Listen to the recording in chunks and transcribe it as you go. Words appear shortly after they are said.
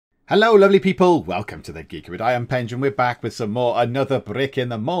Hello lovely people, welcome to the Geek. I am Penj and we're back with another brick in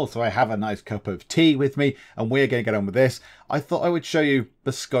the mall. So I have a nice cup of tea with me and we're going to get on with this. I thought I would show you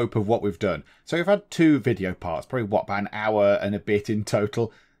the scope of what we've done. So we've had two video parts, probably what, about an hour and a bit in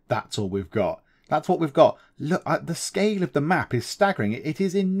total. That's all we've got. That's what we've got. Look, the scale of the map is staggering. It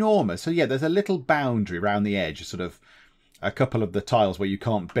is enormous. So yeah, there's a little boundary around the edge, sort of a couple of the tiles where you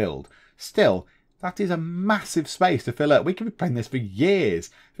can't build. Still, that is a massive space to fill up. We could be playing this for years.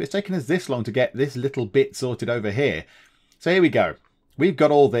 If it's taken us this long to get this little bit sorted over here. So here we go. We've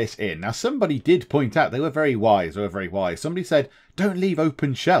got all this in. Now somebody did point out, they were very wise. Somebody said, don't leave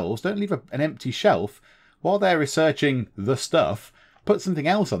open shelves. Don't leave an empty shelf. While they're researching the stuff, put something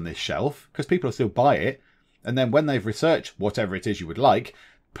else on this shelf, because people will still buy it. And then when they've researched whatever it is you would like,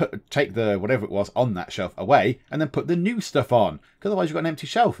 take the whatever it was on that shelf away and then put the new stuff on, because otherwise you've got an empty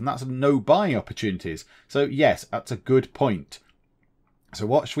shelf and that's no buying opportunities. So yes, that's a good point. So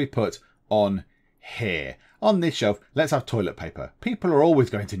what should we put on here? On this shelf, let's have toilet paper. People are always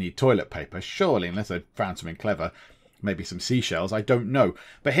going to need toilet paper, surely, unless they've found something clever. Maybe some seashells, I don't know.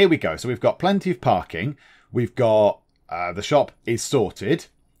 But here we go. So we've got plenty of parking. We've got the shop is sorted.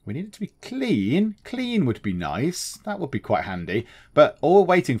 We need it to be clean. Clean would be nice. That would be quite handy. But all we're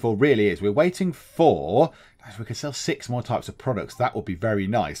waiting for really is, we're waiting for, if we could sell 6 more types of products, that would be very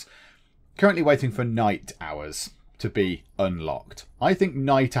nice. Currently waiting for night hours to be unlocked. I think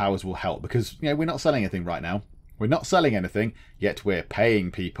night hours will help because, you know, we're not selling anything right now. We're not selling anything, yet we're paying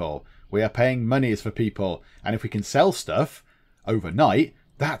people. We are paying monies for people. And if we can sell stuff overnight,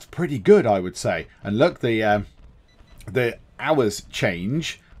 that's pretty good, I would say. And look, the hours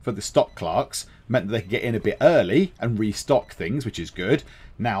change for the stock clerks meant that they could get in a bit early and restock things, which is good.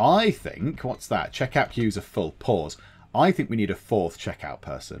 Now I think, what's that? Checkout queues are full. Pause. I think we need a 4th checkout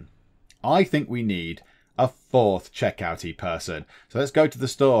person. I think we need a 4th checkout-y person. So let's go to the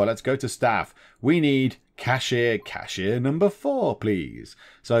store. Let's go to staff. We need cashier number 4, please.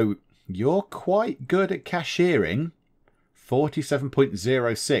 So you're quite good at cashiering.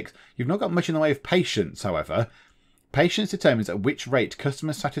 47.06. You've not got much in the way of patience, however. Patience determines at which rate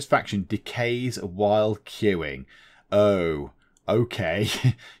customer satisfaction decays while queuing. Oh, okay.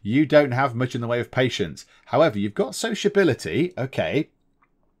 You don't have much in the way of patience. However, you've got sociability. Okay.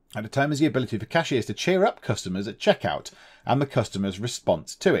 That determines the ability for cashiers to cheer up customers at checkout and the customer's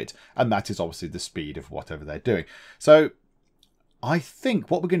response to it. And that is obviously the speed of whatever they're doing. So I think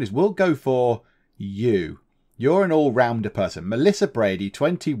what we're going to do is we'll go for you. You're an all-rounder person. Melissa Brady,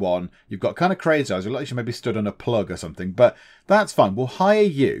 21. You've got kind of crazy eyes. You look like you maybe stood on a plug or something. But that's fine. We'll hire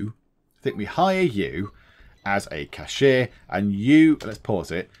you. I think we hire you as a cashier. And you, let's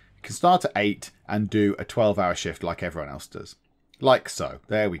pause it. You can start at 8 and do a 12-hour shift like everyone else does. Like so.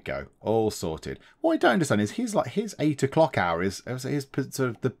 There we go. All sorted. What I don't understand is his 8 o'clock hour is his sort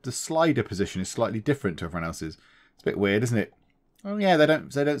of the slider position is slightly different to everyone else's. It's a bit weird, isn't it? Oh yeah, they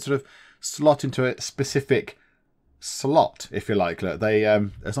don't sort of slot into a specific slot, if you like. Look, they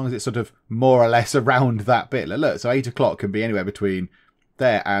as long as it's sort of more or less around that bit. Look, so 8 o'clock can be anywhere between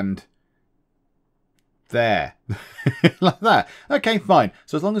there and there. Like that. Okay, fine.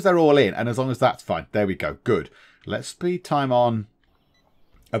 So as long as they're all in and as long as that's fine. There we go. Good. Let's speed time on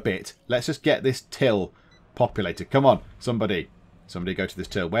a bit. Let's just get this till populated. Come on, somebody go to this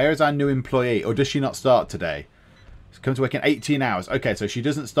till. Where is our new employee? Or does she not start today? She's come to work in 18 hours. Okay, so she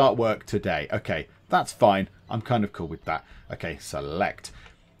doesn't start work today. Okay, that's fine. I'm kind of cool with that. Okay, select.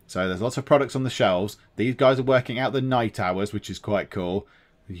 So there's lots of products on the shelves. These guys are working out the night hours, which is quite cool.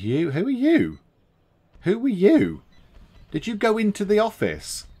 You? Who are you? Who are you? Did you go into the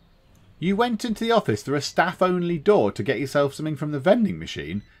office? You went into the office through a staff-only door to get yourself something from the vending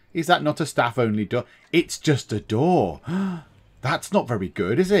machine? Is that not a staff-only door? It's just a door. That's not very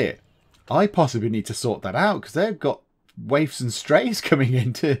good, is it? I possibly need to sort that out because they've got waifs and strays coming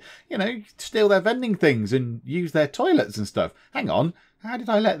in to, you know, steal their vending things and use their toilets and stuff. Hang on. How did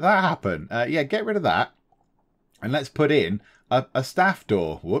I let that happen? Yeah, get rid of that. And let's put in a staff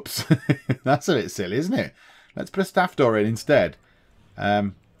door. Whoops. That's a bit silly, isn't it? Let's put a staff door in instead.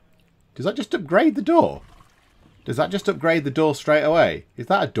 Does that just upgrade the door? Does that just upgrade the door straight away? Is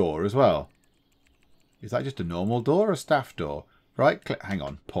that a door as well? Is that just a normal door or a staff door? Right, click. Hang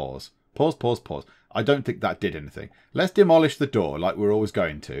on. Pause. Pause. I don't think that did anything. Let's demolish the door like we're always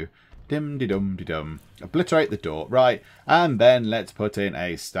going to. Dim-de-dum-de-dum. Obliterate the door. Right. And then let's put in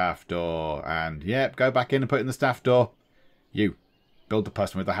a staff door. And, yep, go back in and put in the staff door. You. Build the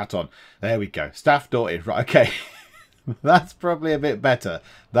person with the hat on. There we go. Staff door in. Right, okay. That's probably a bit better.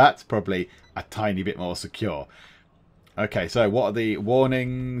 That's probably a tiny bit more secure. Okay, so what are the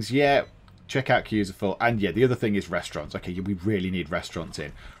warnings? Yeah. checkout queues are full. And yeah, the other thing is restaurants. Okay, we really need restaurants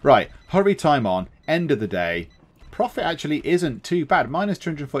in. Right, hurry time on, end of the day. Profit actually isn't too bad. Minus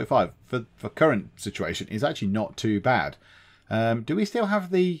 245 for current situation is actually not too bad. Do we still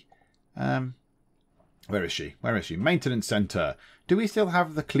have the... where is she? Where is she? Maintenance centre. Do we still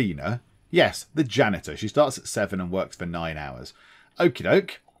have the cleaner? Yes, the janitor. She starts at 7 and works for 9 hours. Okie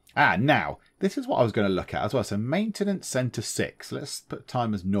doke. Now, this is what I was going to look at as well. So maintenance centre 6. Let's put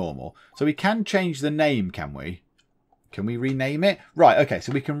time as normal. So we can change the name, can we? Can we rename it? Right, okay,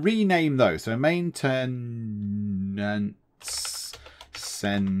 so we can rename those. So maintenance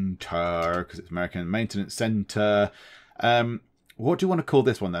centre, because it's American, maintenance centre. What do you want to call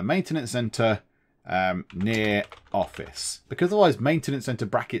this one then? Maintenance centre near office. Because otherwise, maintenance centre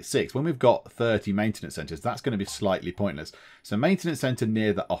bracket 6, when we've got 30 maintenance centres, that's going to be slightly pointless. So maintenance centre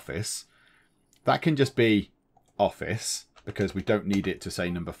near the office. That can just be office, because we don't need it to say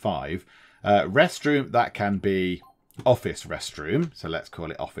number 5. Restroom, that can be... office restroom. So let's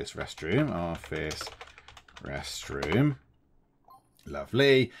call it office restroom. Office restroom.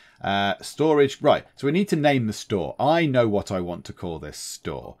 Lovely. Storage. Right. So we need to name the store. I know what I want to call this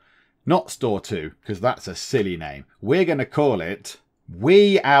store. Not store 2, because that's a silly name. We're going to call it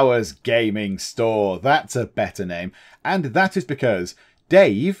Wee Hours Gaming Store. That's a better name. And that is because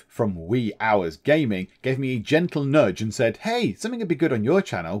Dave from Wee Hours Gaming gave me a gentle nudge and said, hey, something that'd be good on your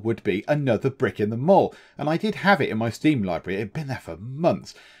channel would be another brick in the mall. And I did have it in my Steam library. It had been there for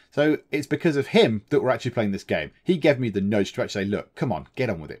months. So it's because of him that we're actually playing this game. He gave me the nudge to actually say, look, come on, get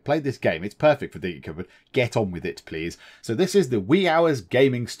on with it. Play this game. It's perfect for the Geek Cupboard. Get on with it, please. So this is the Wee Hours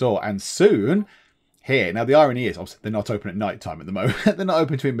Gaming Store. And soon... here. Now, the irony is, obviously, they're not open at night time at the moment. They're not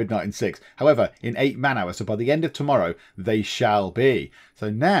open between midnight and 6. However, in 8 man hours, so by the end of tomorrow, they shall be. So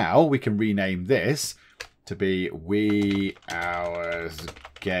now we can rename this to be Wee Hours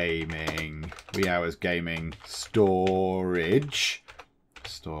Gaming. Wee Hours Gaming Storage.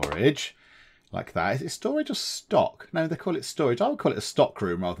 Storage. Like that. Is it storage or stock? No, they call it storage. I would call it a stock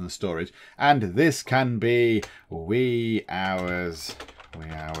room rather than storage. And this can be Wee Hours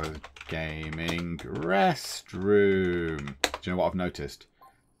Gaming restroom. Do you know what I've noticed?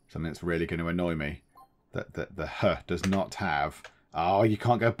 Something that's really going to annoy me. That the H does not have... oh, you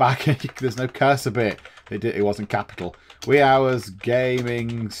can't go back. There's no cursor bit. It wasn't capital. Wee Hours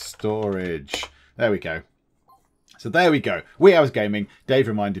Gaming Storage. There we go. So there we go. Wee Hours Gaming. Dave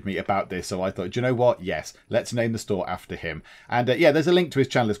reminded me about this, so I thought, do you know what? Yes, let's name the store after him. And yeah, there's a link to his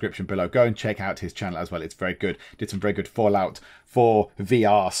channel description below. Go and check out his channel as well. It's very good. Did some very good Fallout 4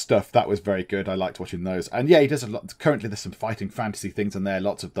 VR stuff. That was very good. I liked watching those. And yeah, he does a lot. Currently, there's some fighting fantasy things on there.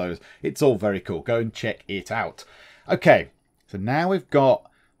 Lots of those. It's all very cool. Go and check it out. Okay, so now we've got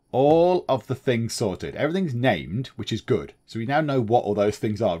all of the things sorted. Everything's named, which is good. So we now know what all those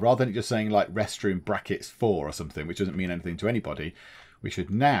things are. Rather than it just saying like restroom brackets 4 or something, which doesn't mean anything to anybody. We should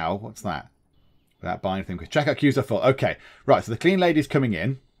now... what's that? Without buying anything. Checkout queues are full. Okay. Right, so the clean lady's coming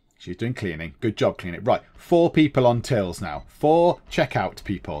in. She's doing cleaning. Good job cleaning. Right, 4 people on tills now. 4 checkout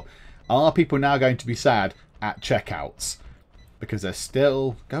people. Are people now going to be sad at checkouts? Because they're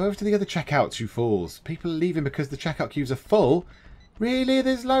still... go over to the other checkouts, you fools. People are leaving because the checkout queues are full. Really?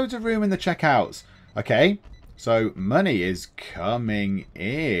 There's loads of room in the checkouts. Okay, so money is coming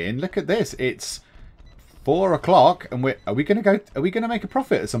in. Look at this. It's 4 o'clock, and are we going to make a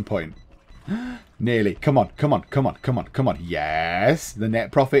profit at some point? Nearly. Come on, come on, come on, come on, come on. Yes, the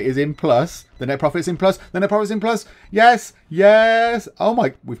net profit is in plus. The net profit is in plus. The net profit is in plus. Yes, yes. Oh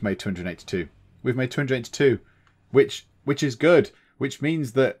my, we've made 282. We've made 282, which is good, which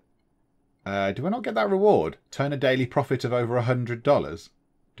means that do I not get that reward? Turn a daily profit of over $100.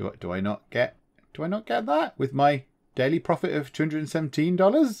 Do I not get that with my daily profit of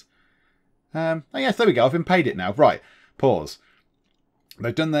 $217? Oh yes, there we go. I've been paid it now. Right. Pause.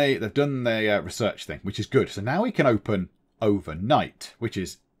 They've done the research thing, which is good. So now we can open overnight, which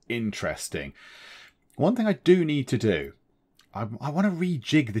is interesting. One thing I do need to do, I want to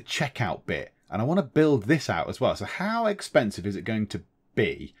rejig the checkout bit, and I want to build this out as well. So how expensive is it going to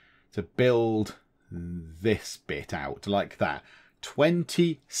be to build this bit out like that?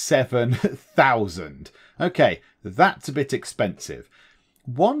 27,000. Okay, that's a bit expensive.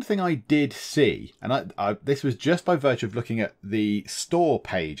 One thing I did see, and this was just by virtue of looking at the store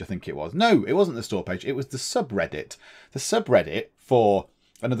page, I think it was. No, it wasn't the store page. It was the subreddit. The subreddit for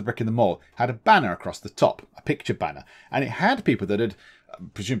Another Brick in the Mall had a banner across the top, a picture banner. And it had people that had,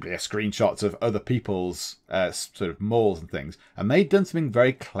 presumably screenshots of other people's sort of malls and things. And they'd done something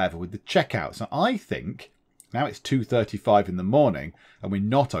very clever with the checkout. So I think, now it's 2:35 in the morning and we're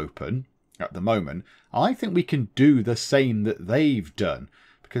not open at the moment, I think we can do the same that they've done.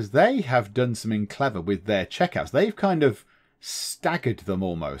 because they have done something clever with their checkouts. They've kind of staggered them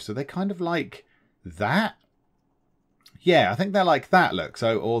almost. So they're kind of like that. Yeah, I think they're like that, look.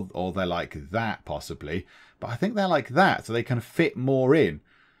 So, or they're like that, possibly. But I think they're like that, so they kind of fit more in.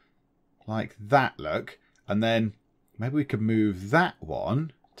 Like that, look. And then maybe we could move that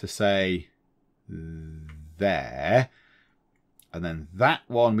one to, say, there. And then that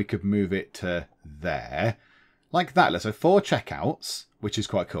one, we could move it to there. Like that. So 4 checkouts, which is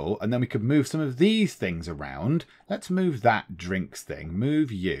quite cool. And then we could move some of these things around. Let's move that drinks thing.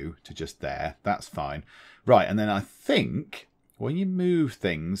 Move you to just there. That's fine. Right, and then I think when you move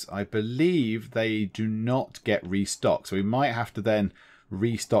things, I believe they do not get restocked. So we might have to then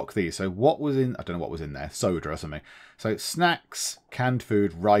restock these. So what was in, I don't know what was in there, soda or something. So snacks, canned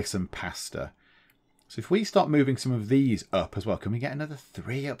food, rice and pasta. So if we start moving some of these up as well, can we get another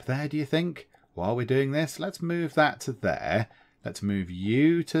 3 up there, do you think? While we're doing this, let's move that to there. Let's move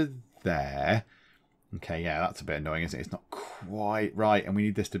you to there. Okay, yeah, that's a bit annoying, isn't it? It's not quite right, and we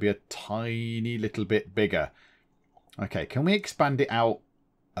need this to be a tiny little bit bigger. Okay, can we expand it out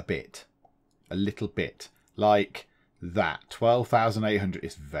a bit? A little bit. Like that. 12,800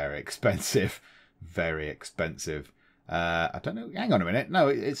 is very expensive. Very expensive. I don't know. Hang on a minute. No,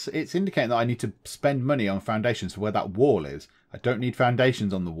 it's indicating that I need to spend money on foundations for where that wall is. I don't need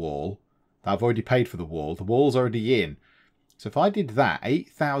foundations on the wall. I've already paid for the wall. The wall's already in. So if I did that,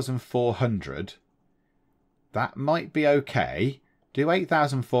 8,400... that might be okay. Do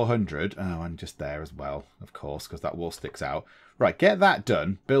 8,400. Oh, and just there as well, of course, because that wall sticks out. Right, get that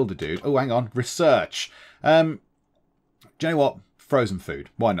done. Build a dude. Oh, hang on. Research. Do you know what? Frozen food.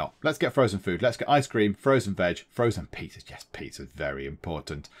 Why not? Let's get frozen food. Let's get ice cream, frozen veg, frozen pizzas. Yes, pizza's very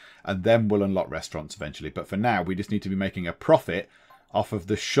important. And then we'll unlock restaurants eventually. But for now, we just need to be making a profit off of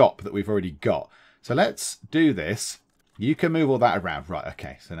the shop that we've already got. So let's do this. You can move all that around. Right,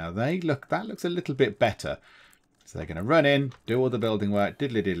 okay. So now that looks a little bit better. So they're going to run in, do all the building work,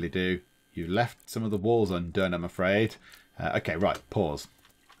 diddly diddly do. You left some of the walls undone, I'm afraid. Okay, right, pause.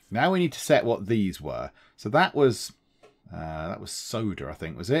 Now we need to set what these were. So that was soda, I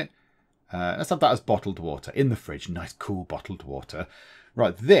think, was it? Let's have that as bottled water in the fridge. Nice, cool bottled water.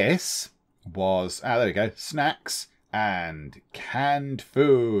 Right, this was, there we go, snacks and canned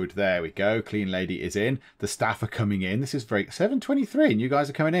food. There we go. Clean lady is in. The staff are coming in. This is very 7:23 and you guys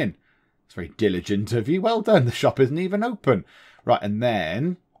are coming in. It's very diligent of you. Well done. The shop isn't even open. Right, and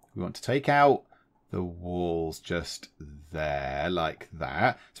then we want to take out the walls just there, like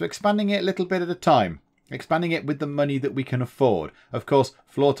that. So expanding it a little bit at a time. Expanding it with the money that we can afford. Of course,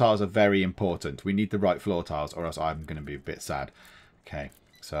 floor tiles are very important. We need the right floor tiles or else I'm going to be a bit sad. Okay,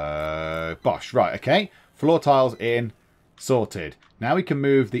 so bosh. Right, okay. Floor tiles in. Sorted. Now we can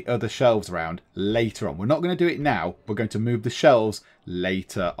move the other shelves around later on. We're not going to do it now. We're going to move the shelves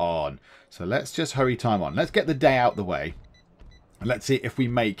later on. So let's just hurry time on. Let's get the day out the way. And let's see if we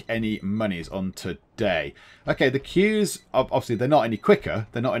make any monies on today. Okay, the queues, obviously, they're not any quicker.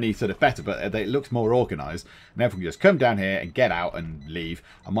 They're not any sort of better, but it looks more organised. And everyone can just come down here and get out and leave.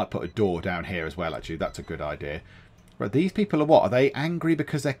 I might put a door down here as well, actually. That's a good idea. Right, these people are what? Are they angry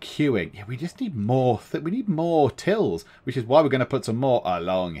because they're queuing? Yeah, we just need more. We need more tills, which is why we're going to put some more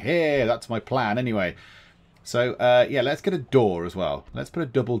along here. That's my plan anyway. So, yeah, let's get a door as well. Let's put a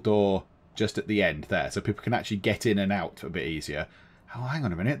double door just at the end there so people can actually get in and out a bit easier. Oh, hang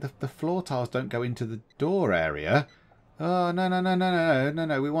on a minute. The floor tiles don't go into the door area. Oh,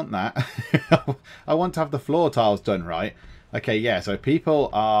 no. We want that. I want to have the floor tiles done right. Okay, yeah, so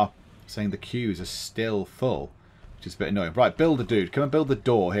people are saying the queues are still full. Which is a bit annoying. Right, build a dude. Come and build the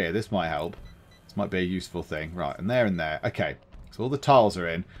door here. This might help. This might be a useful thing. Right, and there. Okay, so all the tiles are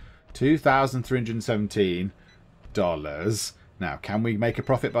in. $2,317. Now, can we make a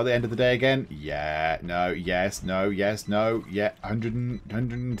profit by the end of the day again? Yeah, no, yes, no, yes, no, yeah.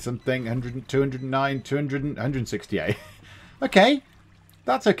 100 something, 100, 209, 200, 168. Okay,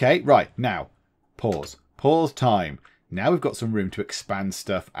 that's okay. Right, now, pause. Pause time. Now we've got some room to expand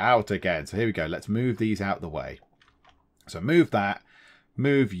stuff out again. So here we go. Let's move these out the way. So move that,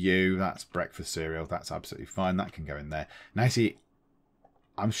 move you, that's breakfast cereal, that's absolutely fine, that can go in there. Now see,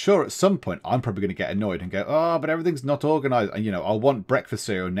 I'm sure at some point I'm probably going to get annoyed and go, oh, but everything's not organised. And, you know, I'll want breakfast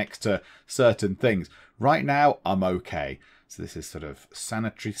cereal next to certain things. Right now, I'm okay. So this is sort of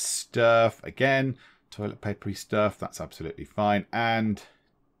sanitary stuff. Again, toilet papery stuff, that's absolutely fine. And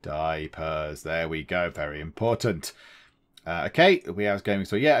diapers, there we go, very important. Okay, we are going,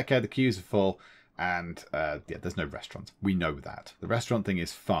 so yeah, okay, the queues are full. And, yeah, there's no restaurants. We know that. The restaurant thing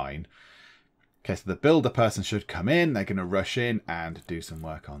is fine. Okay, so the builder person should come in. They're going to rush in and do some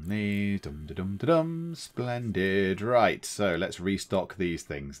work on these. Dum-da-dum-da-dum. Splendid. Right, so let's restock these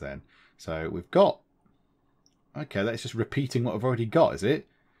things then. So we've got... Okay, that's just repeating what we've already got, is it?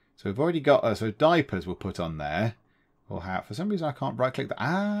 So we've already got... so diapers we'll put on there. Or hat. For some reason I can't right-click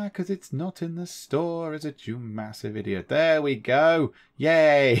that. Because it's not in the store, is it, you massive idiot? There we go.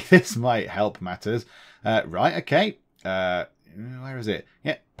 Yay! This might help matters. Right, okay. Where is it?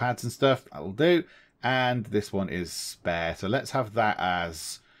 Yeah, pads and stuff. That'll do. And this one is spare. So let's have that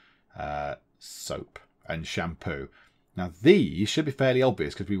as soap and shampoo. Now these should be fairly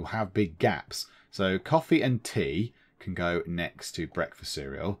obvious because we will have big gaps. So coffee and tea can go next to breakfast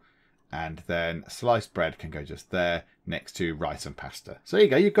cereal. And then sliced bread can go just there next to rice and pasta. So there you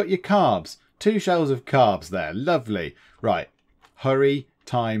go. You've got your carbs. 2 shelves of carbs there. Lovely. Right. Hurry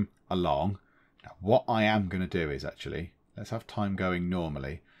time along. Now what I am going to do is actually... Let's have time going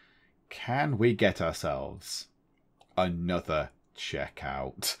normally. Can we get ourselves another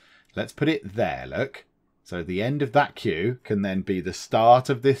checkout? Let's put it there, look. So the end of that queue can then be the start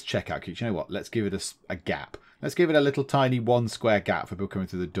of this checkout queue. You know what? Let's give it a gap. Let's give it a little tiny 1 square gap for people coming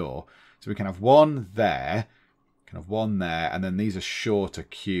through the door. So we can have one there, and then these are shorter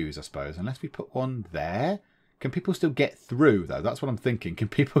queues, I suppose. Unless we put one there. Can people still get through, though? That's what I'm thinking. Can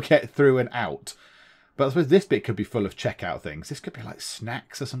people get through and out? But I suppose this bit could be full of checkout things. This could be like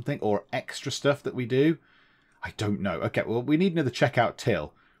snacks or something, or extra stuff that we do. I don't know. Okay, well, we need another checkout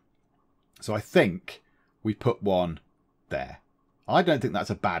till. So I think we put one there. I don't think that's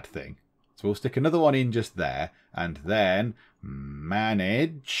a bad thing. So we'll stick another one in just there, and then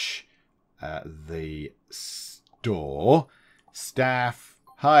manage the store, staff,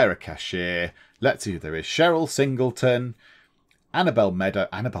 hire a cashier. Let's see who there is. Cheryl Singleton. Annabelle Meadows.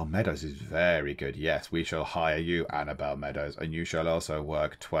 Annabelle Meadows is very good. Yes, we shall hire you, Annabelle Meadows, and you shall also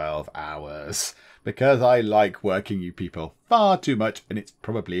work 12 hours. Because I like working you people far too much, and it's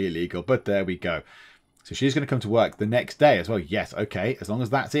probably illegal, but there we go. So she's going to come to work the next day as well. Yes, okay, as long as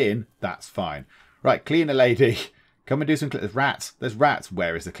that's in, that's fine. Right, cleaner lady, come and do some... There's rats. There's rats.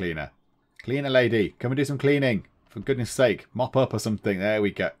 Where is the cleaner? Cleaner lady, come and do some cleaning. For goodness sake, mop up or something. There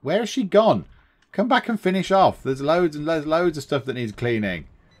we go. Where has she gone? Come back and finish off. There's loads and loads of stuff that needs cleaning.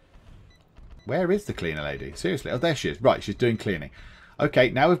 Where is the cleaner lady? Seriously. Oh, there she is. Right, she's doing cleaning.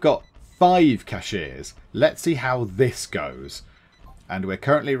 Okay, now we've got 5 cashiers. Let's see how this goes. And we're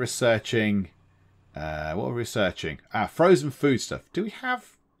currently researching... what are we researching? Frozen food stuff. Do we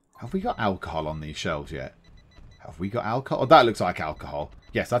have... Have we got alcohol on these shelves yet? Have we got alcohol? Oh, that looks like alcohol.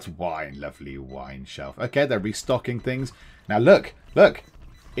 Yes, that's wine. Lovely wine shelf. Okay, they're restocking things. Now, look. Look.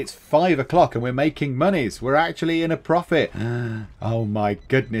 It's 5 o'clock and we're making monies. We're actually in a profit. Oh my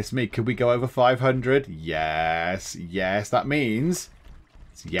goodness me. Could we go over 500? Yes. Yes. That means...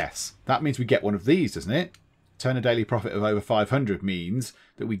 Yes. That means we get one of these, doesn't it? Turn a daily profit of over 500 means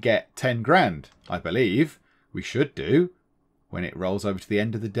that we get 10 grand. I believe we should do when it rolls over to the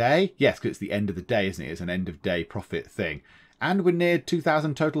end of the day. Yes, because it's the end of the day, isn't it? It's an end of day profit thing. And we're near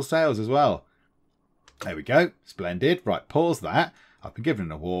 2,000 total sales as well. There we go. Splendid. Right, pause that. I've been given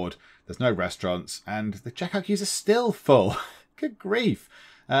an award. There's no restaurants. And the checkout queues are still full. Good grief.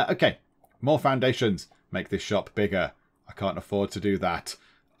 Okay. More foundations. Make this shop bigger. I can't afford to do that.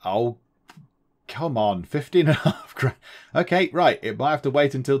 Oh, come on. 15.5 grand. Okay, right. It might have to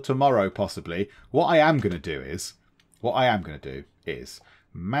wait until tomorrow, possibly. What I am going to do is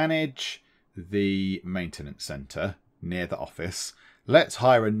manage the maintenance centre near the office. Let's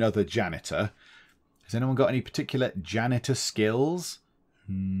hire another janitor. Has anyone got any particular janitor skills?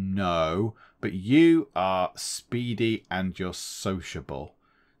 No. But you are speedy and you're sociable.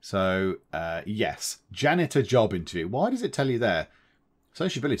 So, yes. Janitor job interview. Why does it tell you there?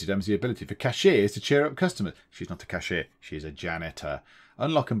 Sociability demonstrates the ability for cashiers to cheer up customers. She's not a cashier. She's a janitor.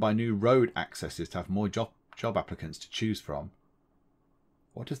 Unlock and buy new road accesses to have more job applicants to choose from.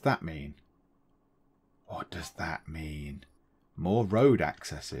 What does that mean? What does that mean? More road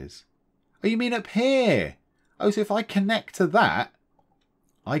accesses. Oh, you mean up here? Oh, so if I connect to that,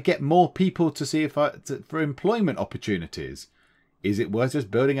 I get more people to see if for employment opportunities. Is it worth just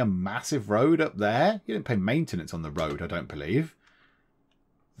building a massive road up there? You don't pay maintenance on the road, I don't believe.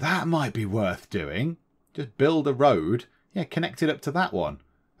 That might be worth doing. Just build a road. Yeah, connect it up to that one.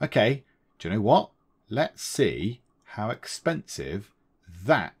 Okay, do you know what? Let's see how expensive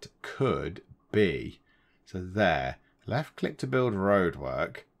that could be. So there. Left click to build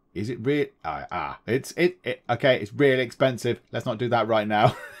roadwork. Is it real? Okay, it's really expensive. Let's not do that right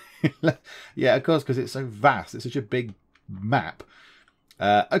now. Yeah, of course, because it's so vast. It's such a big map.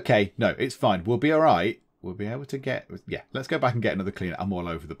 Okay, no, it's fine. We'll be all right. we'll be able to get... Yeah, let's go back and get another cleaner. I'm all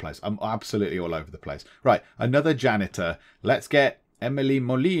over the place. I'm absolutely all over the place. Right, another janitor. Let's get Emily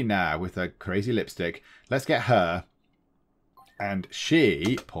Molina with her crazy lipstick. Let's get her. And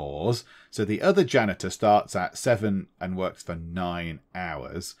she, pause. So the other janitor starts at 7 and works for 9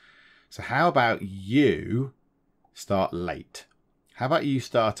 hours. So how about you start late? How about you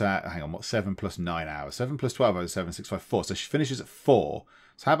start at, hang on, what, 7 plus 9 hours? 7 plus 12 hours, 7, 6, 5, 4. So she finishes at 4.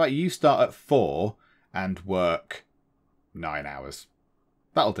 So how about you start at 4 and work 9 hours?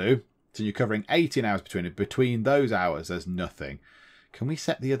 That'll do. So you're covering 18 hours between those hours. There's nothing. Can we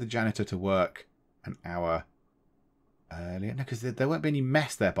set the other janitor to work an hour earlier? No, because there won't be any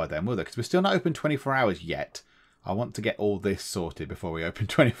mess there by then, will there? Because we're still not open 24 hours yet. I want to get all this sorted before we open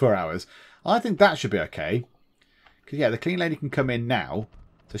 24 hours. I think that should be okay. Because, yeah, the clean lady can come in now.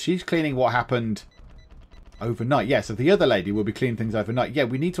 So she's cleaning what happened overnight. Yeah, so the other lady will be cleaning things overnight. Yeah,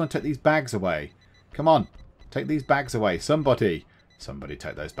 we need to take these bags away. Come on. Take these bags away. Somebody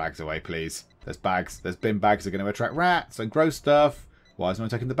take those bags away, please. There's bags. There's bin bags that are going to attract rats and gross stuff. Why is no one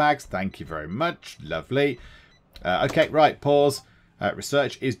taking the bags? Thank you very much. Lovely. Okay, right. Pause.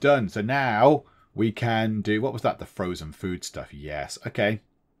 Research is done. So now we can do... What was that? The frozen food stuff. Yes. Okay.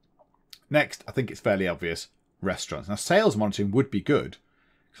 Next, I think it's fairly obvious. Restaurants. Now, sales monitoring would be good.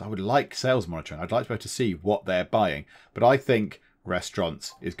 Because I would like sales monitoring. I'd like to be able to see what they're buying. But I think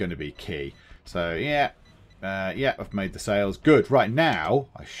restaurants is going to be key. So, yeah. Yeah, I've made the sales. Good. Right now,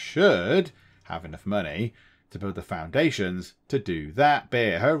 I should have enough money to build the foundations to do that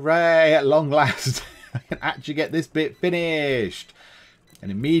bit. Hooray! At long last, I can actually get this bit finished.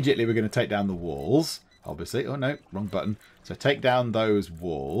 And immediately we're going to take down the walls. Obviously. Oh, no. Wrong button. So take down those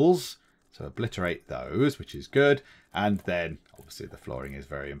walls. So obliterate those, which is good. And then, obviously, the flooring is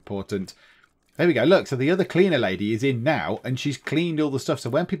very important. There we go. Look, so the other cleaner lady is in now, and she's cleaned all the stuff. So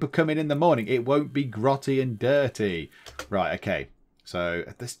when people come in the morning, it won't be grotty and dirty. Right, okay. So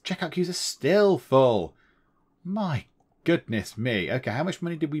this checkout queues are still full. My goodness me. Okay, how much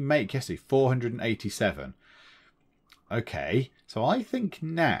money did we make yesterday? 487. Okay, so I think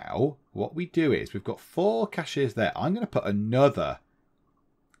now what we do is we've got 4 cashiers there. I'm going to put another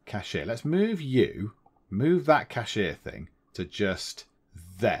cashier. Let's move you, move that cashier thing to just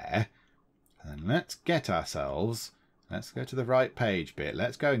there. And let's get ourselves, let's go to the right page bit.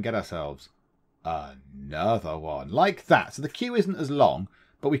 Let's go and get ourselves another one like that. So the queue isn't as long,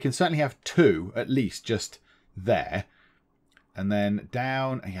 but we can certainly have 2 at least just there. And then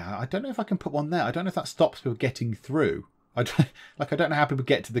down, yeah, I don't know if I can put one there. I don't know if that stops people getting through. I don't know how people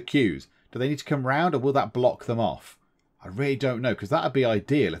get to the queues. Do they need to come round or will that block them off? I really don't know, because that would be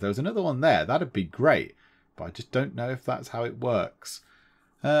ideal. If there was another one there, that would be great. But I just don't know if that's how it works.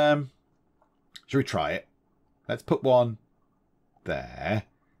 Should we try it? Let's put one there.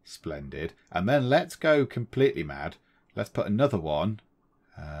 Splendid. And then let's go completely mad. Let's put another one.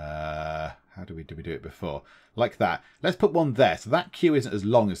 How did we do it before? Like that. Let's put one there. So that queue isn't as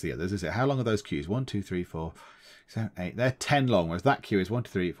long as the others, is it? How long are those queues? 1, 2, 3, 4, 7, 8. They're 10 long, whereas that queue is 1, 2,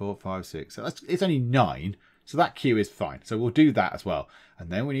 3, 4, 5, 6. So it's only 9. So that queue is fine. So we'll do that as well. And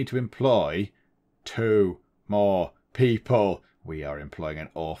then we need to employ 2 more people. We are employing an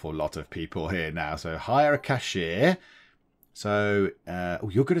awful lot of people here now. So hire a cashier. So, oh,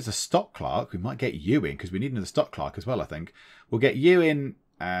 you're good as a stock clerk. We might get you in because we need another stock clerk as well, I think. We'll get you in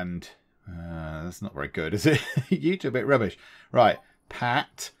and that's not very good, is it? You two a bit rubbish. Right,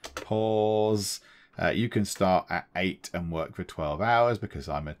 Pat, pause. You can start at 8 and work for 12 hours because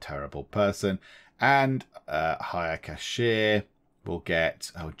I'm a terrible person. And hire cashier. We'll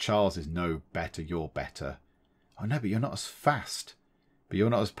get, oh, Charles is no better. You're better. Oh, no, but you're not as fast. But you're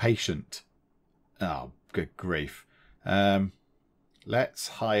not as patient. Oh, good grief. Let's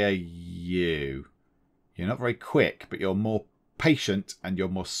hire you. You're not very quick, but you're more patient and you're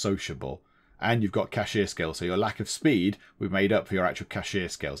more sociable. And you've got cashier skills. So your lack of speed, we've made up for your actual cashier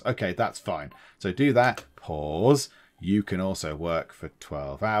skills. Okay, that's fine. So do that. Pause. You can also work for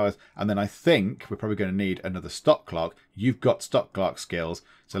 12 hours. And then I think we're probably going to need another stock clerk. You've got stock clerk skills.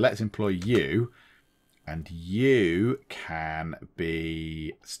 So let's employ you. And you can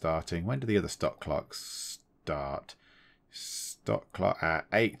be starting... When do the other stock clerks start? Stock clerk at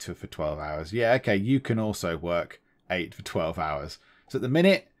 8 for 12 hours. Yeah, okay. You can also work 8 for 12 hours. So at the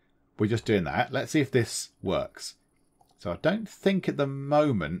minute, we're just doing that. Let's see if this works. So I don't think at the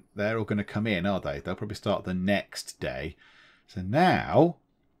moment they're all going to come in, are they? They'll probably start the next day. So now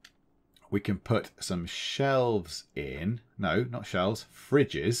we can put some shelves in. No, not shelves.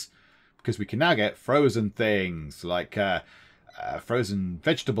 Fridges. Because we can now get frozen things like frozen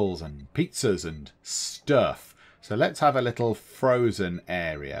vegetables and pizzas and stuff. So let's have a little frozen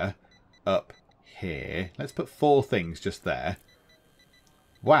area up here. Let's put 4 things just there.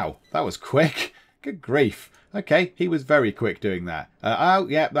 Wow, that was quick. Good grief. Okay, he was very quick doing that. Oh,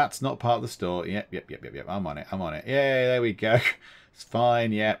 yeah, that's not part of the store. Yep. I'm on it. Yeah, there we go. It's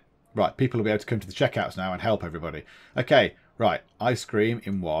fine, yep. Right, people will be able to come to the checkouts now and help everybody. Okay, right. Ice cream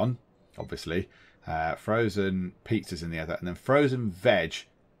in one, obviously. Frozen pizzas in the other. And then frozen veg,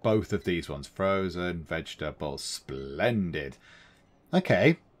 both of these ones. Frozen vegetables. Splendid.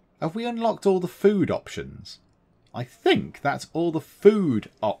 Okay, have we unlocked all the food options? I think that's all the food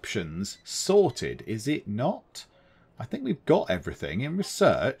options sorted, is it not? I think we've got everything in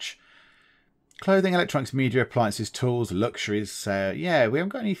research. Clothing, electronics, media, appliances, tools, luxuries. Yeah, we haven't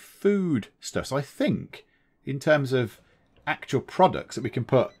got any food stuff. So I think in terms of actual products that we can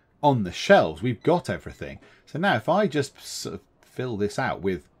put on the shelves, we've got everything. So now if I just sort of fill this out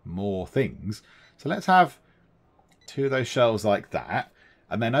with more things. So let's have 2 of those shelves like that.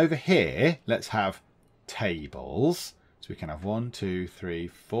 And then over here, let's have tables. So we can have 1, 2, 3,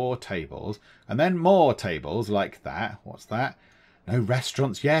 4 tables. And then more tables like that. What's that? No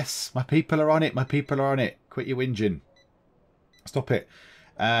restaurants. Yes, my people are on it. My people are on it. Quit your whinging. Stop it.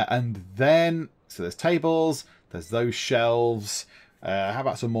 And then, so there's tables. There's those shelves. How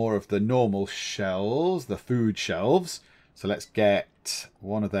about some more of the normal shelves, the food shelves? So let's get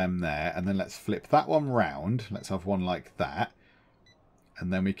one of them there. And then let's flip that one round. Let's have one like that.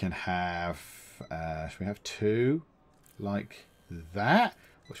 And then we can have, should we have 2 like that?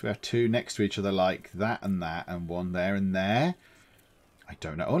 Or should we have 2 next to each other like that, and one there and there? I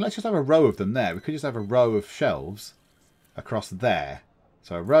don't know. Oh, let's just have a row of them there. We could just have a row of shelves across there.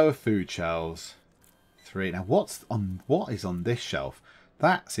 So a row of food shelves. 3. Now what is on this shelf?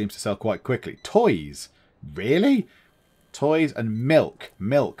 That seems to sell quite quickly. Toys. Really? Toys and milk.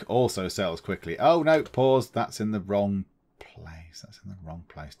 Milk also sells quickly. Oh no, pause. That's in the wrong place. That's in the wrong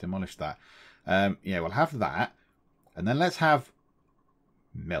place. Demolish that. Yeah, we'll have that. And then let's have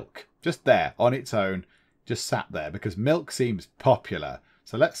milk. Just there, on its own. Just sat there, because milk seems popular.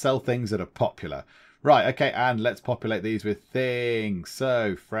 So let's sell things that are popular. Right, okay, and let's populate these with things.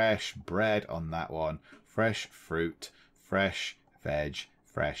 So, fresh bread on that one. Fresh fruit. Fresh veg.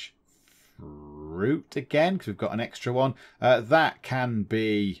 Fresh fruit again, because we've got an extra one. That can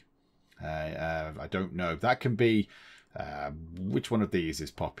be... I don't know. That can be... which one of these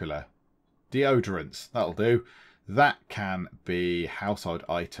is popular? Deodorants. That'll do. That can be household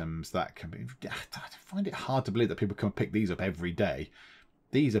items. That can be... I find it hard to believe that people can pick these up every day.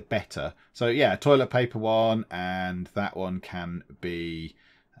 These are better. So yeah, toilet paper one, and that one can be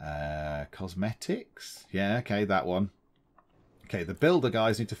cosmetics. Yeah, okay, that one. Okay, the builder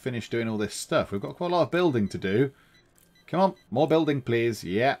guys need to finish doing all this stuff. We've got quite a lot of building to do. Come on, more building, please.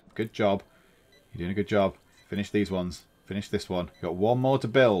 Yeah, good job. You're doing a good job. Finish these ones. Finish this one. You've got one more to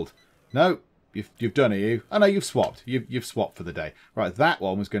build. No, you've done it, you. Oh no, you've swapped. You've swapped for the day. Right, that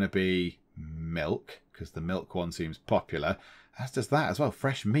one was going to be milk, because the milk one seems popular. As does that as well.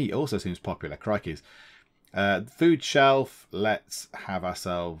 Fresh meat also seems popular. Crikeys. Food shelf. Let's have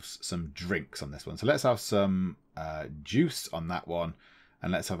ourselves some drinks on this one. So let's have some juice on that one.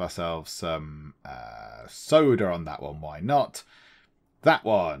 And let's have ourselves some soda on that one. Why not? That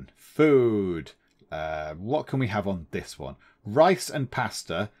one. Food. What can we have on this one? Rice and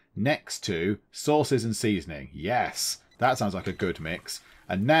pasta next to sauces and seasoning. Yes, that sounds like a good mix.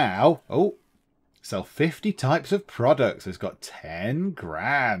 And now, oh, sell 50 types of products. It's got 10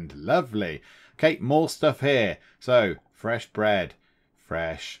 grand. Lovely. Okay, more stuff here. So, fresh bread,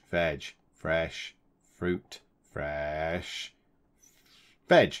 fresh veg, fresh fruit, fresh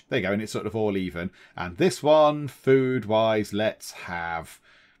veg. There you go, and it's sort of all even. And this one, food-wise, let's have...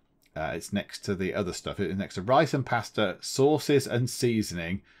 it's next to the other stuff. It's next to rice and pasta, sauces and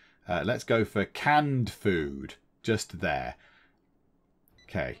seasoning. Let's go for canned food. Just there.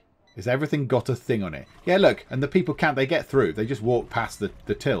 Okay. Has everything got a thing on it? Yeah, look. And the people can't. They get through. They just walk past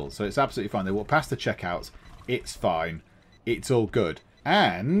the tills. So it's absolutely fine. They walk past the checkouts. It's fine. It's all good.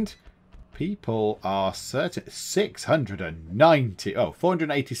 And people are certain. 690. Oh,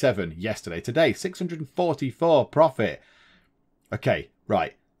 487 yesterday. Today, 644 profit. Okay,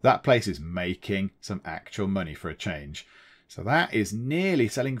 right. That place is making some actual money for a change. So that is nearly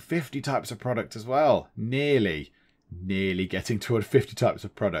selling 50 types of product as well. Nearly getting toward 50 types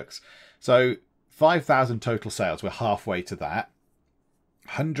of products. So 5,000 total sales. We're halfway to that.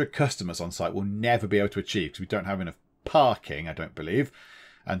 100 customers on site we'll never be able to achieve because we don't have enough parking, I don't believe.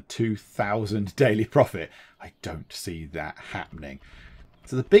 And 2,000 daily profit. I don't see that happening.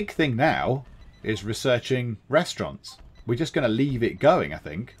 So the big thing now is researching restaurants. We're just going to leave it going, I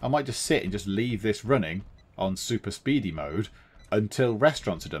think. I might just sit and just leave this running on super speedy mode until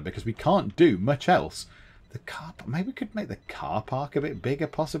restaurants are done, because we can't do much else. The car, maybe we could make the car park a bit bigger,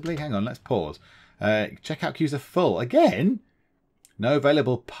 possibly. Hang on, let's pause. Checkout queues are full again. No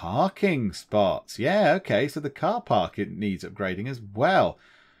available parking spots. Yeah, okay, so the car park, it needs upgrading as well.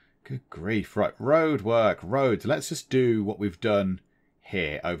 Good grief. Right, road work, roads. Let's just do what we've done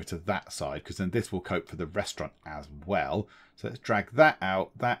here over to that side, because then this will cope for the restaurant as well. So let's drag that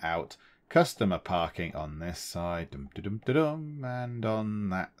out, Customer parking on this side, and on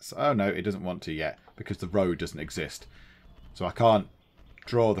that side. Oh no, it doesn't want to yet because the road doesn't exist. So I can't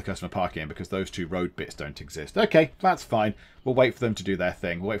draw the customer parking in because those two road bits don't exist. Okay, that's fine. We'll wait for them to do their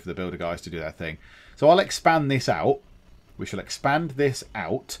thing. We'll wait for the builder guys to do their thing. So I'll expand this out. We shall expand this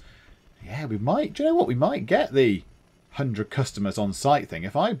out. Yeah, we might. Do you know what? We might get the 100 customers on site thing.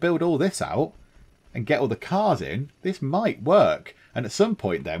 If I build all this out and get all the cars in, this might work. And at some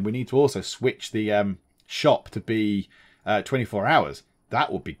point then, we need to also switch the shop to be 24 hours.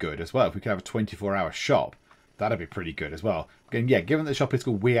 That would be good as well. If we could have a 24-hour shop, that'd be pretty good as well. And yeah, given that the shop is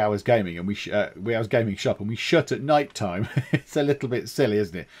called Wee Hours Gaming, and Wee Hours Gaming Shop, and we shut at night time, it's a little bit silly,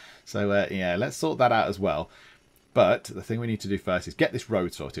 isn't it? So yeah, let's sort that out as well. But the thing we need to do first is get this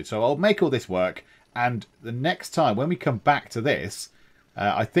road sorted. So I'll make all this work, and the next time when we come back to this,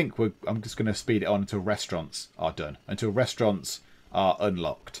 I think I'm just going to speed it on until restaurants are done, until restaurants are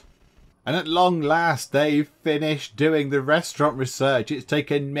unlocked. And at long last, they've finished doing the restaurant research. It's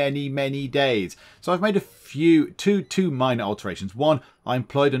taken many, many days. So I've made two minor alterations. One, I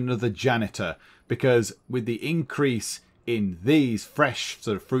employed another janitor because with the increase in these fresh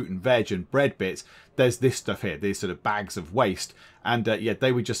sort of fruit and veg and bread bits, there's this stuff here, these sort of bags of waste. And yeah,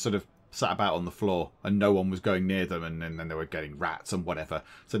 they were just sort of sat about on the floor and no one was going near them, and then they were getting rats and whatever.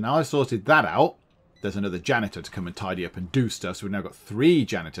 So now I've sorted that out. There's another janitor to come and tidy up and do stuff. So we've now got 3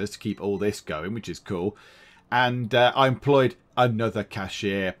 janitors to keep all this going, which is cool. And I employed another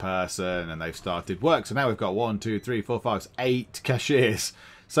cashier person and they've started work. So now we've got 1, 2, 3, 4, 5, 8 cashiers.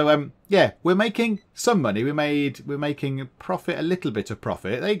 So yeah, we're making some money. We're making a profit, a little bit of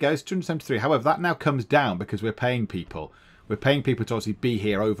profit. There you go, it's 273. However, that now comes down because we're paying people. We're paying people to obviously be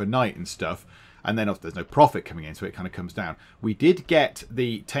here overnight and stuff. And then there's no profit coming in, so it kind of comes down. We did get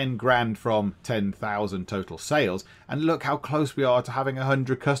the 10 grand from 10,000 total sales. And look how close we are to having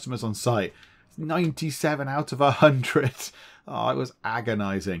 100 customers on site. 97 out of 100. Oh, it was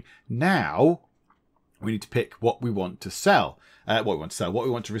agonizing. Now, we need to pick what we want to sell. What we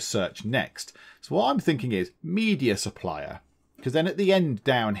want to research next. So what I'm thinking is media supplier. Because then at the end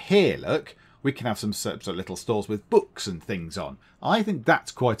down here, look, we can have some sort of little stores with books and things on. I think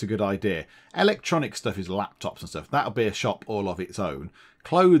that's quite a good idea. Electronic stuff is laptops and stuff. That'll be a shop all of its own.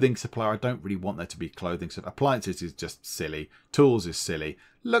 Clothing supplier, I don't really want there to be clothing stuff. Appliances is just silly. Tools is silly.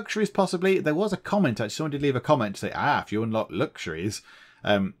 Luxuries possibly. There was a comment, actually, someone did leave a comment to say, if you unlock luxuries,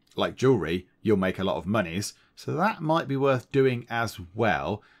 like jewellery, you'll make a lot of monies. So that might be worth doing as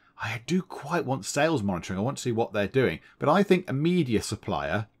well. I do quite want sales monitoring. I want to see what they're doing. But I think a media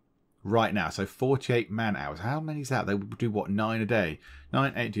supplier right now, so 48 man hours. How many is that? They do what, 9 a day?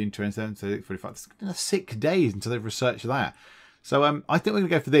 9, 18, 27, 30, 45. That's 6 days until they've researched that. So I think we're going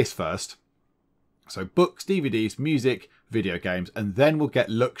to go for this first. So books, DVDs, music, video games, and then we'll get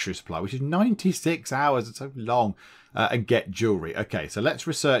luxury supply, which is 96 hours. It's so long. And get jewellery. Okay, so let's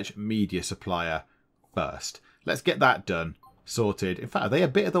research media supplier first. Let's get that done, sorted. In fact, are they a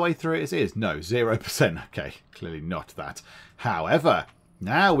bit of the way through it as is? No, 0%. Okay, clearly not that. However,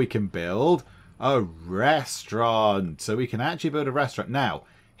 now we can build a restaurant. So we can actually build a restaurant. Now,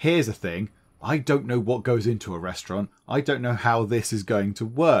 here's the thing. I don't know what goes into a restaurant. I don't know how this is going to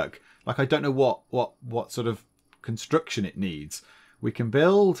work. Like, I don't know what sort of construction it needs. We can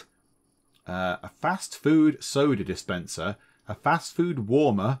build a fast food soda dispenser, a fast food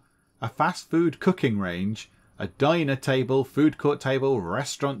warmer, a fast food cooking range, a diner table, food court table,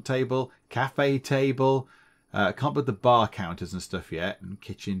 restaurant table, cafe table. Can't put the bar counters and stuff yet, and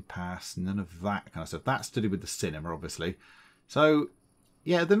kitchen pass, none of that kind of stuff. That's to do with the cinema, obviously. So,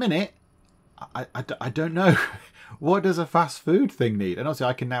 yeah, at the minute, I don't know. What does a fast food thing need? And obviously,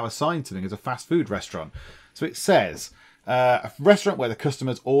 I can now assign something as a fast food restaurant. So it says, a restaurant where the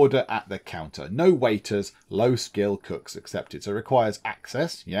customers order at the counter. No waiters, low skill cooks accepted. So it requires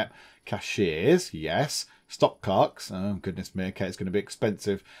access, yep. Cashiers, yes. Stock clerks, oh goodness me, okay, it's going to be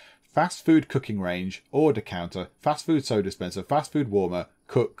expensive. Fast food cooking range, order counter, fast food soda dispenser, fast food warmer,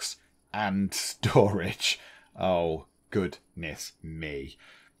 cooks, and storage. Oh, goodness me.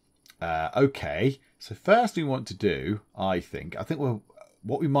 Okay, so first we want to do, I think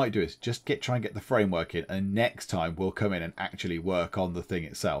what we might do is just try and get the framework in, and next time we'll come in and actually work on the thing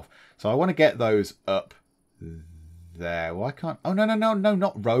itself. So I want to get those up there. Why can't... Oh, no,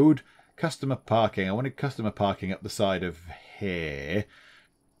 not road. Customer parking. I wanted customer parking up the side of here.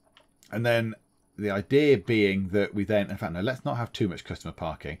 And then the idea being that we then... In fact, no, let's not have too much customer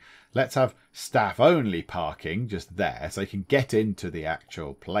parking. Let's have staff-only parking just there so you can get into the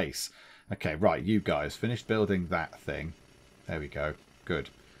actual place. Okay, right, you guys, finished building that thing. There we go. Good.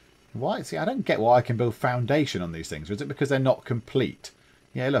 Why? See, I don't get why I can build foundation on these things. Or is it because they're not complete?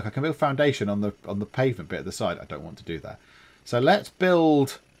 Yeah, look, I can build foundation on the pavement bit at the side. I don't want to do that. So let's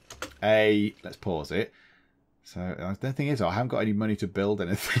build a... Let's pause it. So the thing is, I haven't got any money to build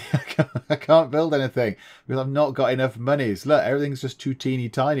anything. I can't build anything because I've not got enough monies. Look, everything's just too teeny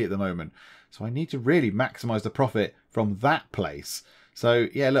tiny at the moment. So I need to really maximise the profit from that place. So,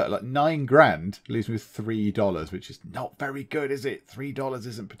 yeah, look, like 9 grand leaves me with $3, which is not very good, is it? $3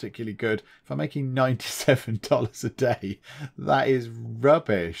 isn't particularly good. If I'm making $97 a day, that is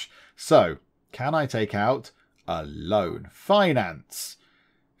rubbish. So, can I take out a loan? Finances.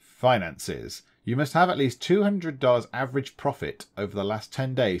 You must have at least $200 average profit over the last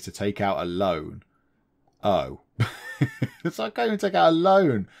 10 days to take out a loan. Oh. So I can't even take out a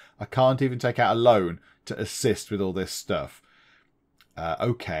loan. I can't even take out a loan to assist with all this stuff.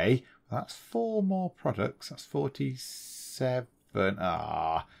 Okay, that's 4 more products. That's 47.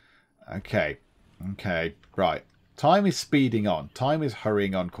 Okay, right. Time is speeding on. Time is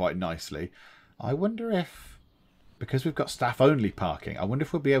hurrying on quite nicely. I wonder if, because we've got staff-only parking, I wonder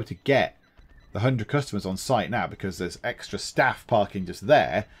if we'll be able to get the 100 customers on site now because there's extra staff parking just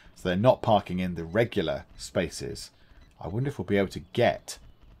there, so they're not parking in the regular spaces. I wonder if we'll be able to get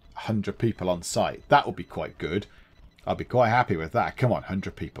 100 people on site. That would be quite good. I'll be quite happy with that. Come on,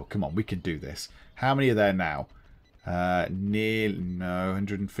 100 people. Come on, we can do this. How many are there now?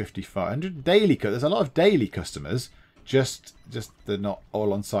 155. 100 daily. There's a lot of daily customers. Just they're not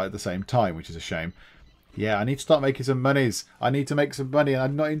all on site at the same time, which is a shame. Yeah, I need to start making some monies. I need to make some money, and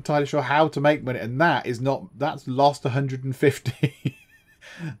I'm not entirely sure how to make money. And that's lost 150.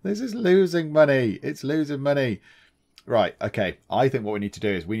 This is losing money. It's losing money. Right, okay. I think what we need to do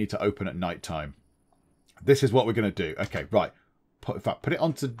is we need to open at night time. This is what we're going to do. Okay, right. In fact, put it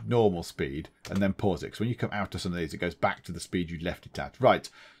onto normal speed and then pause it. Because when you come out of some of these, it goes back to the speed you left it at. Right.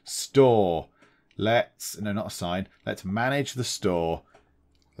 Store. No, not assign. Let's manage the store.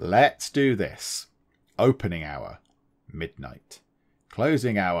 Let's do this. Opening hour, midnight.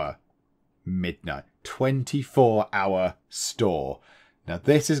 Closing hour, midnight. 24-hour store. Now,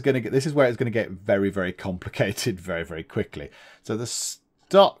 this is where it's going to get very, very complicated very, very quickly. So the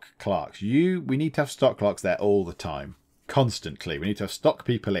stock clerks, we need to have stock clerks there all the time, constantly. We need to have stock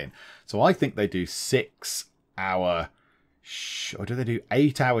people in. So I think they do 6-hour, or do they do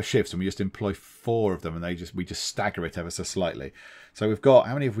 8-hour shifts, and we just employ 4 of them, and we just stagger it ever so slightly. So we've got,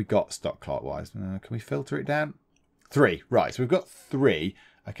 how many have we got stock clerk wise? Can we filter it down? 3, right? So we've got 3.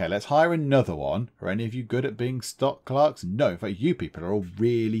 Okay, let's hire another one. Are any of you good at being stock clerks? No, in fact, you people are all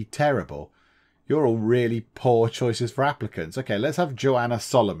really terrible. You're all really poor choices for applicants. Okay, let's have Joanna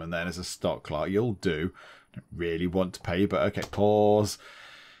Solomon then as a stock clerk. You'll do. Don't really want to pay you, but okay, pause.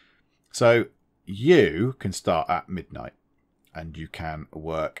 So you can start at midnight and you can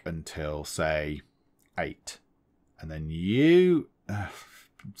work until, say, 8. And then you...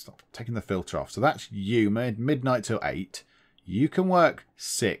 stop taking the filter off. So that's you, midnight till 8. You can work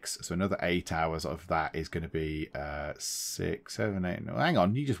 6, so another 8 hours of that is going to be 6, 7, 8. No, hang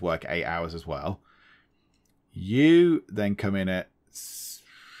on, you just work 8 hours as well. You then come in at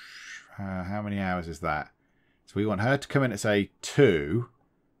how many hours is that? So we want her to come in at, say, 2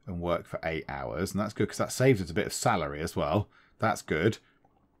 and work for 8 hours, and that's good because that saves us a bit of salary as well. That's good.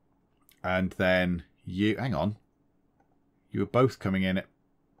 And then you, hang on, you were both coming in at,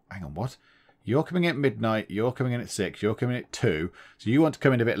 hang on, what? You're coming in at midnight, you're coming in at 6, you're coming in at 2. So you want to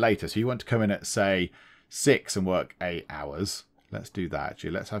come in a bit later. So you want to come in at, say, 6 and work 8 hours. Let's do that,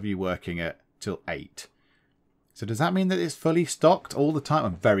 actually. Let's have you working at till 8. So does that mean that it's fully stocked all the time?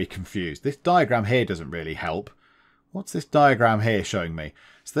 I'm very confused. This diagram here doesn't really help. What's this diagram here showing me?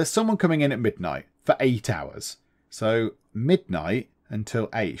 So there's someone coming in at midnight for 8 hours. So midnight until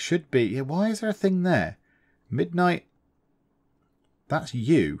 8 should be... Yeah, why is there a thing there? Midnight... That's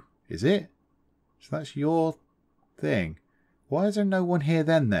you, is it? So that's your thing. Why is there no one here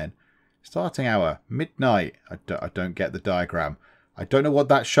then? Starting hour, midnight. I don't get the diagram. I don't know what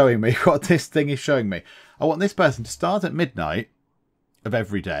that's showing me, what this thing is showing me. I want this person to start at midnight of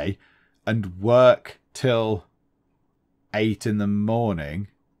every day and work till 8 in the morning.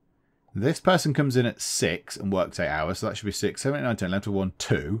 This person comes in at 6 and works 8 hours. So that should be 6, 7, 8, 9, 10, 11, 1,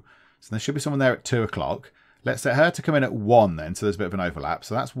 2. So there should be someone there at 2 o'clock. Let's set her to come in at 1 then, so there's a bit of an overlap.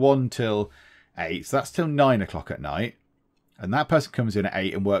 So that's 1 till 8. So that's till 9 o'clock at night. And that person comes in at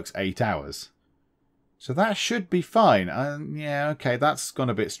 8 and works 8 hours. So that should be fine. Yeah, okay, that's gone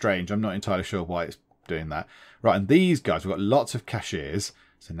a bit strange. I'm not entirely sure why it's doing that. Right, and these guys, we've got lots of cashiers.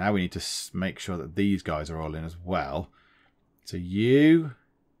 So now we need to make sure that these guys are all in as well. So you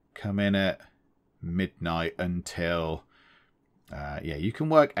come in at midnight until... yeah, you can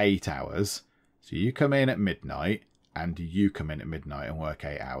work 8 hours. So you come in at midnight and you come in at midnight and work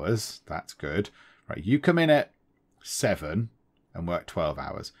 8 hours. That's good. Right, you come in at 7 and work 12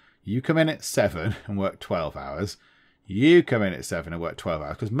 hours. You come in at 7 and work 12 hours. You come in at 7 and work 12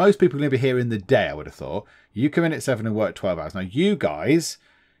 hours. Because most people are going to be here in the day, I would have thought. You come in at 7 and work 12 hours. Now, you guys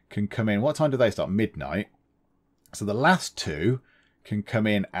can come in... What time do they start? Midnight. So the last two can come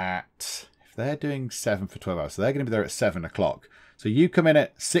in at... If they're doing 7 for 12 hours, so they're going to be there at 7 o'clock. So you come in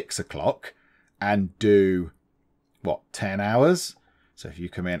at 6 o'clock and do, what, 10 hours? So if you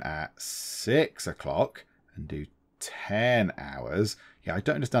come in at 6 o'clock and do 10 hours... Yeah, I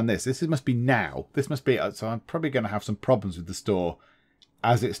don't understand this. This must be now. This must be... So I'm probably going to have some problems with the store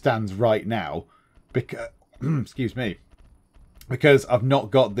as it stands right now. Because, excuse me. Because I've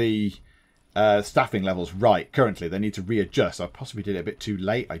not got the staffing levels right currently. They need to readjust. I possibly did it a bit too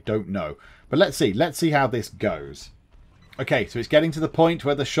late. I don't know. But let's see. Let's see how this goes. Okay, so it's getting to the point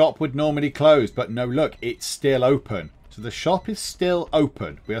where the shop would normally close. But no, look, it's still open. So the shop is still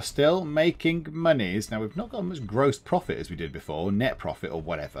open. We are still making monies. Now, we've not got as much gross profit as we did before, net profit or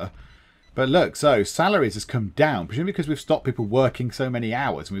whatever. But look, so salaries has come down, presumably because we've stopped people working so many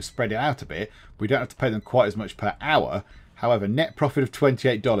hours and we've spread it out a bit. We don't have to pay them quite as much per hour. However, net profit of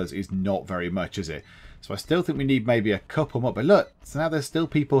 $28 is not very much, is it? So I still think we need maybe a couple more. But look, so now there's still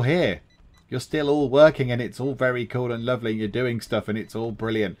people here. You're still all working and it's all very cool and lovely and you're doing stuff and it's all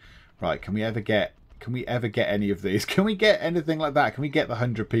brilliant. Right, can we ever get any of these? Can we get anything like that? Can we get the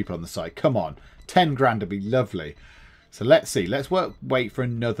 100 people on the site? Come on. 10 grand would be lovely. So let's see. Let's wait for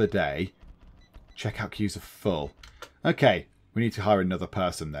another day. Checkout queues are full. Okay. We need to hire another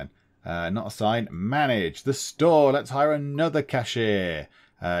person then. Not assign. Manage the store. Let's hire another cashier.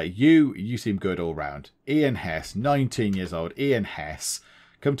 You seem good all round. Ian Hess, 19 years old. Ian Hess.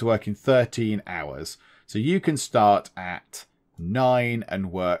 Come to work in 13 hours. So you can start at 9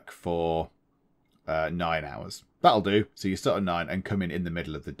 and work for... 9 hours. That'll do. So you start at 9 and come in the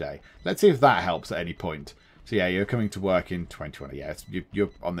middle of the day. Let's see if that helps at any point. So yeah, you're coming to work in 2020. Yeah, you're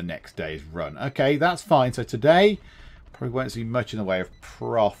on the next day's run. Okay, that's fine. So today, probably won't see much in the way of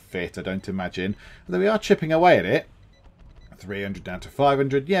profit, I don't imagine. Although we are chipping away at it. 300 down to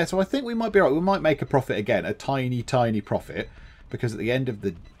 500. Yeah, so I think we might be right. We might make a profit again. A tiny, tiny profit. Because at the end of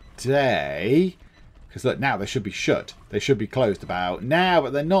the day... Because look, now they should be shut. They should be closed about now,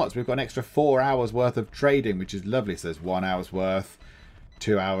 but they're not. So we've got an extra 4 hours worth of trading, which is lovely. So there's 1 hour's worth,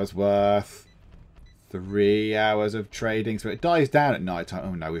 2 hours worth, 3 hours of trading. So it dies down at night time.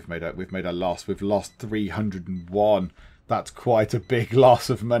 Oh no, we've made a loss. We've lost 301. That's quite a big loss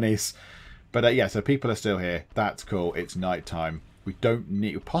of monies. But yeah, so people are still here. That's cool. It's night time. We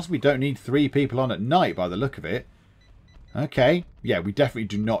possibly don't need 3 people on at night by the look of it. Okay, yeah, we definitely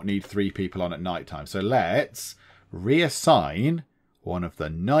do not need 3 people on at night time. So let's reassign one of the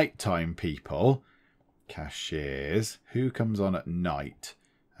nighttime people, cashiers. Who comes on at night?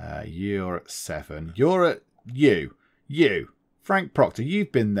 You're at 7. You're at you. Frank Proctor,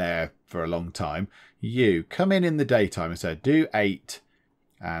 you've been there for a long time. You come in the daytime and said, do 8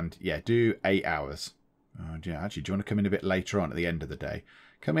 and yeah, do 8 hours. Oh, yeah, actually, do you want to come in a bit later on at the end of the day?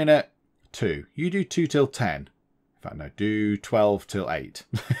 Come in at 2. You do 2 till 10. In fact, no, do 12 till 8.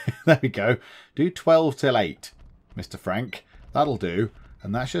 There we go. Do 12 till 8, Mr. Frank. That'll do.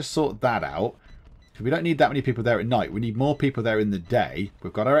 And let's just sort that out. Because we don't need that many people there at night. We need more people there in the day.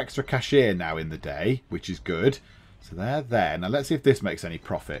 We've got our extra cashier now in the day, which is good. So they're there. Now, let's see if this makes any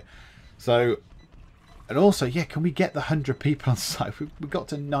profit. So, and also, yeah, can we get the 100 people on site? We got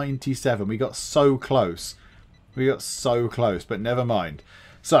to 97. We got so close. We got so close, but never mind.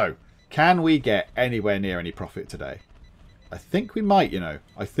 So... Can we get anywhere near any profit today? I think we might, you know.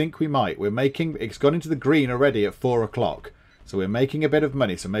 I think we might. It's gone into the green already at 4 o'clock. So we're making a bit of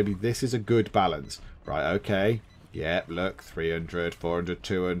money. So maybe this is a good balance. Right, okay. Yeah, look, 300, 400,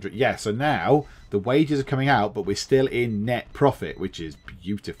 200. Yeah, so now the wages are coming out, but we're still in net profit, which is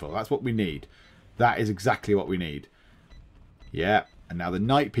beautiful. That's what we need. That is exactly what we need. Yeah, and now the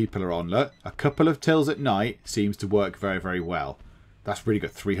night people are on. Look, a couple of tills at night seems to work very, very well. That's really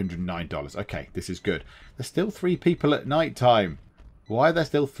good. $309. Okay, this is good. There's still 3 people at night time. Why are there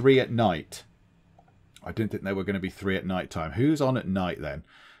still 3 at night? I didn't think there were going to be 3 at night time. Who's on at night then?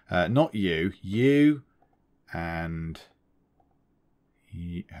 Not you. You and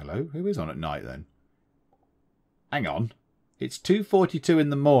Hello? Who is on at night then? Hang on. It's 2:42 in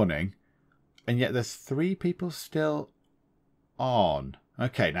the morning, and yet there's 3 people still on.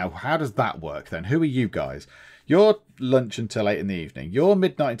 Okay, now how does that work then? Who are you guys? You're lunch until 8 in the evening. You're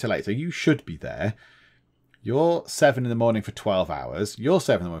midnight until 8, so you should be there. You're 7 in the morning for 12 hours. You're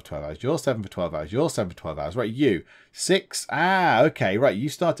 7 in the morning for 12 hours. You're 7 for 12 hours. You're 7 for 12 hours. Right, you. 6. Ah, okay, right. You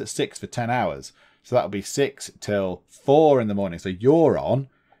start at 6 for 10 hours. So that'll be 6 till 4 in the morning. So you're on.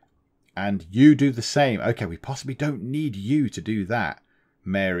 And you do the same. Okay, we possibly don't need you to do that.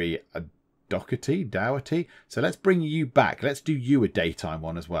 Mary Dougherty. So let's bring you back. Let's do you a daytime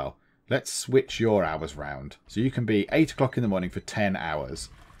one as well. Let's switch your hours round. So you can be 8 o'clock in the morning for 10 hours.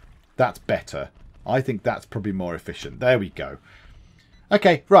 That's better. I think that's probably more efficient. There we go.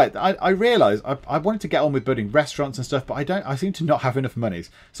 Okay, right. I realised I wanted to get on with building restaurants and stuff, but I seem to not have enough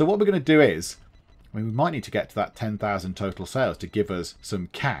monies. So what we're going to do is, I mean, we might need to get to that 10,000 total sales to give us some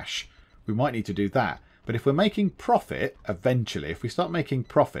cash. We might need to do that. But if we're making profit, eventually, if we start making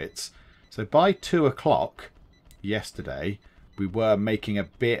profits, so by 2 o'clock yesterday, we were making a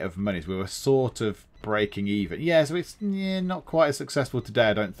bit of money. So we were sort of breaking even. Yeah, so it's not quite as successful today,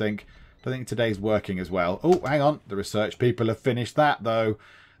 I don't think. I think today's working as well. Oh, hang on. The research people have finished that, though.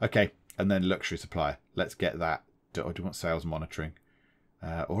 Okay, and then luxury supplier. Let's get that. Do you want sales monitoring?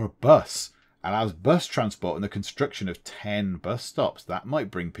 Or a bus. Allows bus transport and the construction of 10 bus stops. That might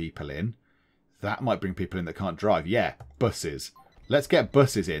bring people in. That might bring people in that can't drive. Yeah, buses. Let's get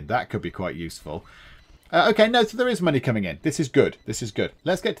buses in. That could be quite useful. Okay, no, so there is money coming in. This is good. This is good.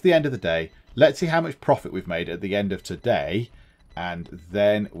 Let's get to the end of the day. Let's see how much profit we've made at the end of today. And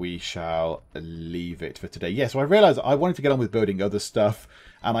then we shall leave it for today. Yeah, so I realised I wanted to get on with building other stuff.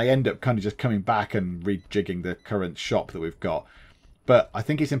 And I end up kind of just coming back and rejigging the current shop that we've got. But I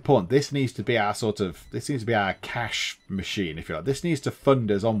think it's important. This needs to be our this needs to be our cash machine, if you like. This needs to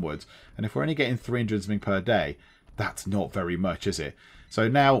fund us onwards. And if we're only getting 300 something per day, that's not very much, is it? So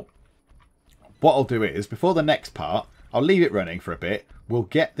now, what I'll do is, before the next part, I'll leave it running for a bit. We'll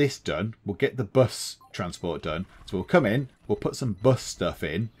get this done. We'll get the bus transport done. So we'll come in. We'll put some bus stuff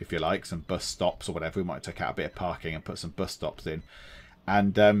in, if you like. Some bus stops or whatever. We might take out a bit of parking and put some bus stops in.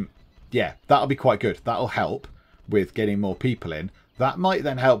 And, yeah, that'll be quite good. That'll help with getting more people in. That might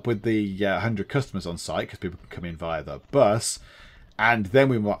then help with the 100 customers on site because people can come in via the bus. And then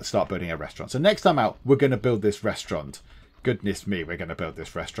we might start building a restaurant. So next time out, we're going to build this restaurant. Goodness me, we're going to build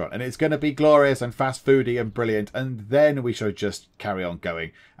this restaurant. And it's going to be glorious and fast foody and brilliant. And then we shall just carry on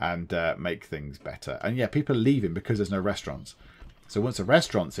going and make things better. And yeah, people are leaving because there's no restaurants. So once a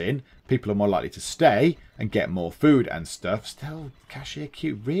restaurant's in, people are more likely to stay and get more food and stuff. Still, cashier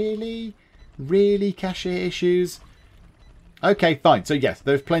queue. Really? Really, cashier issues? Okay, fine. So yes,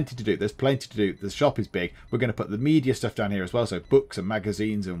 there's plenty to do. There's plenty to do. The shop is big. We're going to put the media stuff down here as well. So books and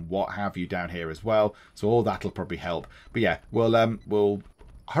magazines and what have you down here as well. So all that'll probably help. But yeah, we'll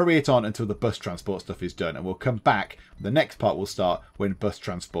hurry it on until the bus transport stuff is done. And we'll come back. The next part will start when bus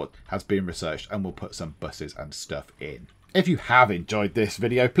transport has been researched. And we'll put some buses and stuff in. If you have enjoyed this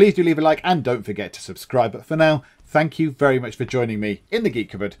video, please do leave a like. And don't forget to subscribe. But for now, thank you very much for joining me in the Geek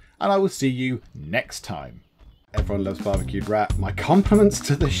Cupboard. And I will see you next time. Everyone loves barbecued rat. My compliments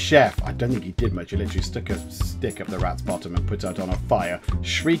to the chef. I don't think he did much. He literally stuck a stick up the rat's bottom and put it on a fire.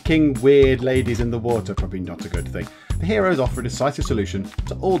 Shrieking weird ladies in the water. Probably not a good thing. The heroes offer a decisive solution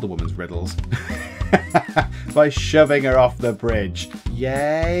to all the woman's riddles by shoving her off the bridge.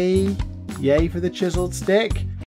 Yay! Yay for the chiseled stick.